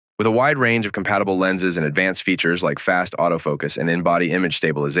With a wide range of compatible lenses and advanced features like fast autofocus and in-body image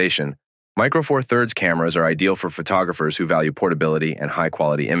stabilization, Micro Four Thirds cameras are ideal for photographers who value portability and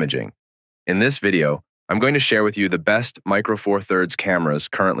high-quality imaging. In this video, I'm going to share with you the best Micro Four Thirds cameras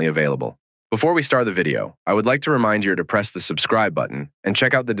currently available. Before we start the video, I would like to remind you to press the subscribe button and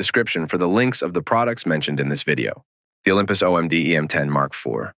check out the description for the links of the products mentioned in this video. The Olympus OMD EM10 Mark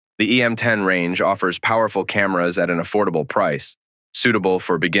IV. The EM10 range offers powerful cameras at an affordable price, suitable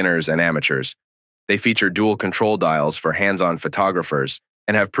for beginners and amateurs. They feature dual control dials for hands-on photographers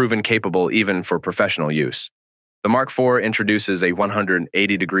and have proven capable even for professional use. The Mark IV introduces a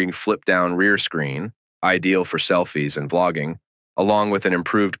 180-degree flip-down rear screen, ideal for selfies and vlogging, along with an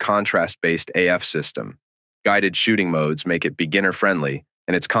improved contrast-based AF system. Guided shooting modes make it beginner-friendly,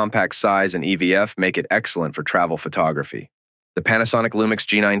 and its compact size and EVF make it excellent for travel photography. The Panasonic Lumix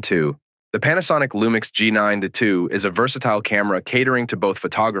G9 II. The Panasonic Lumix G9 II is a versatile camera catering to both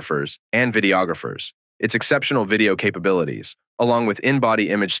photographers and videographers. Its exceptional video capabilities, along with in-body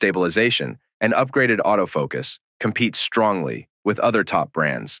image stabilization and upgraded autofocus, compete strongly with other top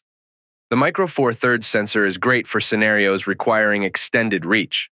brands. The Micro Four Thirds sensor is great for scenarios requiring extended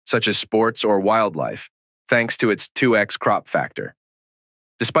reach, such as sports or wildlife, thanks to its 2x crop factor.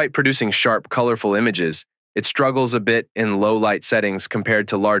 Despite producing sharp, colorful images, it struggles a bit in low-light settings compared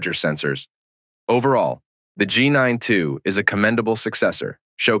to larger sensors. Overall, the G9 II is a commendable successor,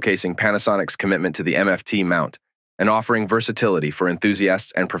 showcasing Panasonic's commitment to the MFT mount and offering versatility for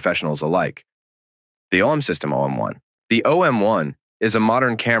enthusiasts and professionals alike. The OM System OM1. The OM1 is a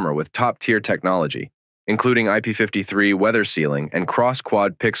modern camera with top-tier technology, including IP53 weather sealing and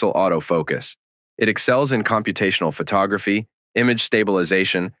cross-quad pixel autofocus. It excels in computational photography, image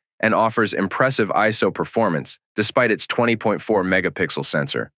stabilization, and offers impressive ISO performance despite its 20.4 megapixel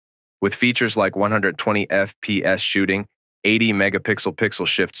sensor. With features like 120 FPS shooting, 80 megapixel pixel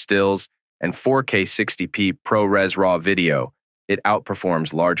shift stills, and 4K 60p ProRes RAW video, it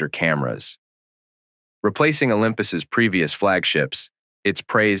outperforms larger cameras. Replacing Olympus's previous flagships, it's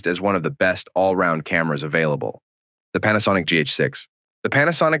praised as one of the best all-round cameras available. The Panasonic GH6. The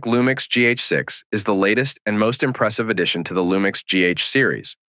Panasonic Lumix GH6 is the latest and most impressive addition to the Lumix GH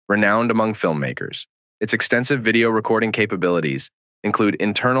series, renowned among filmmakers. Its extensive video recording capabilities include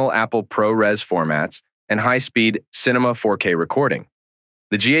internal Apple ProRes formats and high-speed Cinema 4K recording.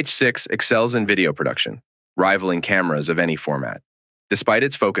 The GH6 excels in video production, rivaling cameras of any format. Despite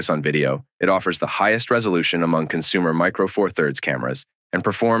its focus on video, it offers the highest resolution among consumer Micro Four Thirds cameras and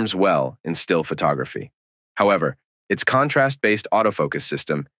performs well in still photography. However, its contrast-based autofocus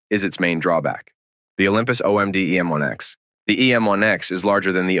system is its main drawback. The Olympus OMD EM1X. The EM1X is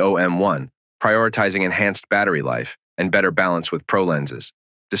larger than the OM1, prioritizing enhanced battery life and better balance with pro lenses.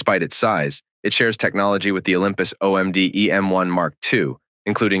 Despite its size, it shares technology with the Olympus OMD EM1 Mark II,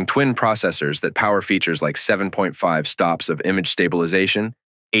 including twin processors that power features like 7.5 stops of image stabilization,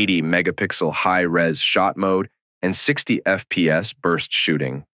 80 megapixel high-res shot mode, and 60 FPS burst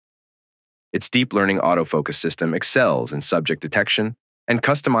shooting. Its deep learning autofocus system excels in subject detection, and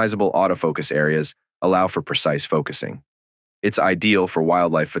customizable autofocus areas allow for precise focusing. It's ideal for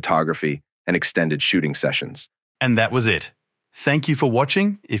wildlife photography and extended shooting sessions. And that was it. Thank you for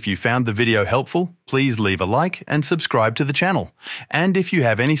watching. If you found the video helpful, please leave a like and subscribe to the channel. And if you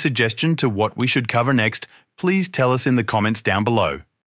have any suggestion to what we should cover next, please tell us in the comments down below.